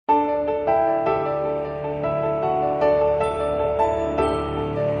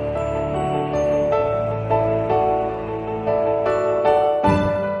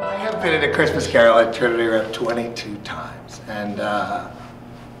played A Christmas Carol at Trinity Rep 22 times, and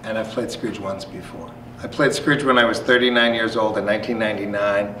I've played Scrooge once before. I played Scrooge when I was 39 years old in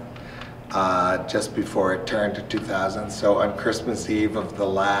 1999, just before it turned to 2000. So on Christmas Eve of the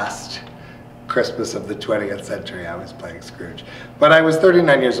last Christmas of the 20th century, I was playing Scrooge. But I was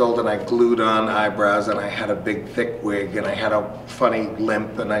 39 years old and I glued on eyebrows and I had a big thick wig and I had a funny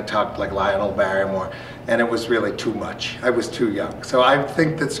limp and I talked like Lionel Barrymore, and it was really too much. I was too young. So I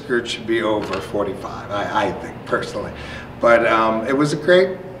think that Scrooge should be over 45, I think, personally. But it was a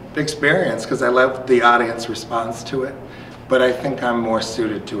great experience because I loved the audience response to it. But I think I'm more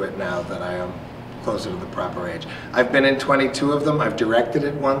suited to it now that I am closer to the proper age. I've been in 22 of them. I've directed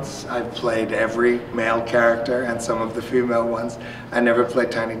it once. I've played every male character and some of the female ones. I never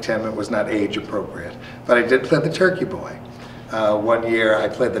played Tiny Tim. It was not age appropriate. But I did play the Turkey Boy. One year I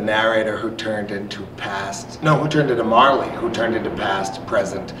played the narrator who turned into Marley, who turned into past,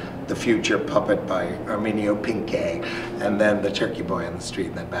 present, the future puppet by Arminio Pinquet, and then the Turkey Boy on the street,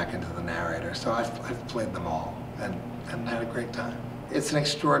 and then back into the narrator. So I've played them all and had a great time. It's an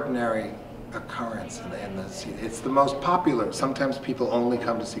extraordinary occurrence it's the most popular. Sometimes people only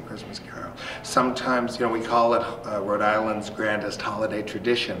come to see Christmas Carol. Sometimes, you know, we call it Rhode Island's grandest holiday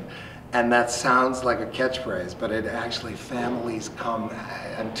tradition, and that sounds like a catchphrase, but it actually, families come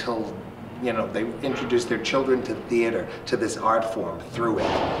until, you know, they introduce their children to theater, to this art form through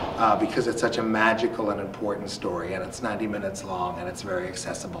it, because it's such a magical and important story, and it's 90 minutes long, and it's very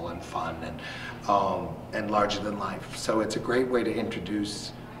accessible and fun and larger than life. So it's a great way to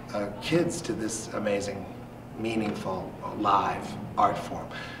introduce kids to this amazing, meaningful, live art form.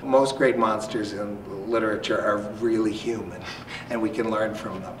 Most great monsters in literature are really human, and we can learn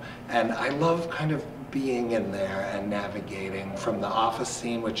from them. And I love kind of being in there and navigating from the office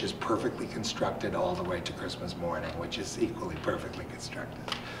scene, which is perfectly constructed, all the way to Christmas morning, which is equally perfectly constructed.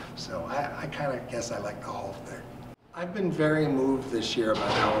 So I kind of guess I like the whole thing. I've been very moved this year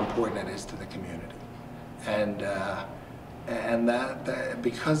about how important it is to the community. And that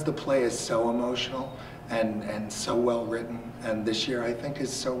because the play is so emotional and so well written, and this year I think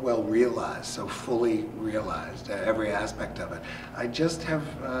is so well realized, so fully realized, every aspect of it. I just have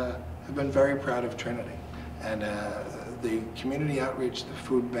been very proud of Trinity, and the community outreach, the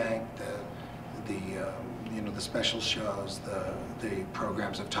food bank, the special shows, the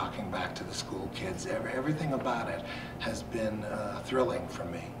programs of talking back to the school kids, everything about it has been thrilling for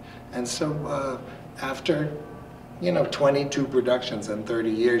me. And so after 22 productions in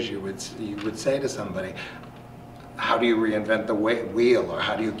 30 years, you would say to somebody, how do you reinvent the wheel, or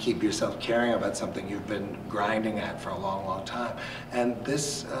how do you keep yourself caring about something you've been grinding at for a long, long time? And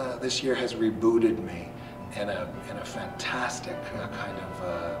this year has rebooted me in a fantastic kind of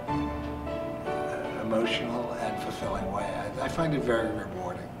emotional and fulfilling way. I find it very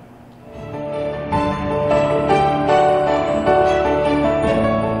rewarding.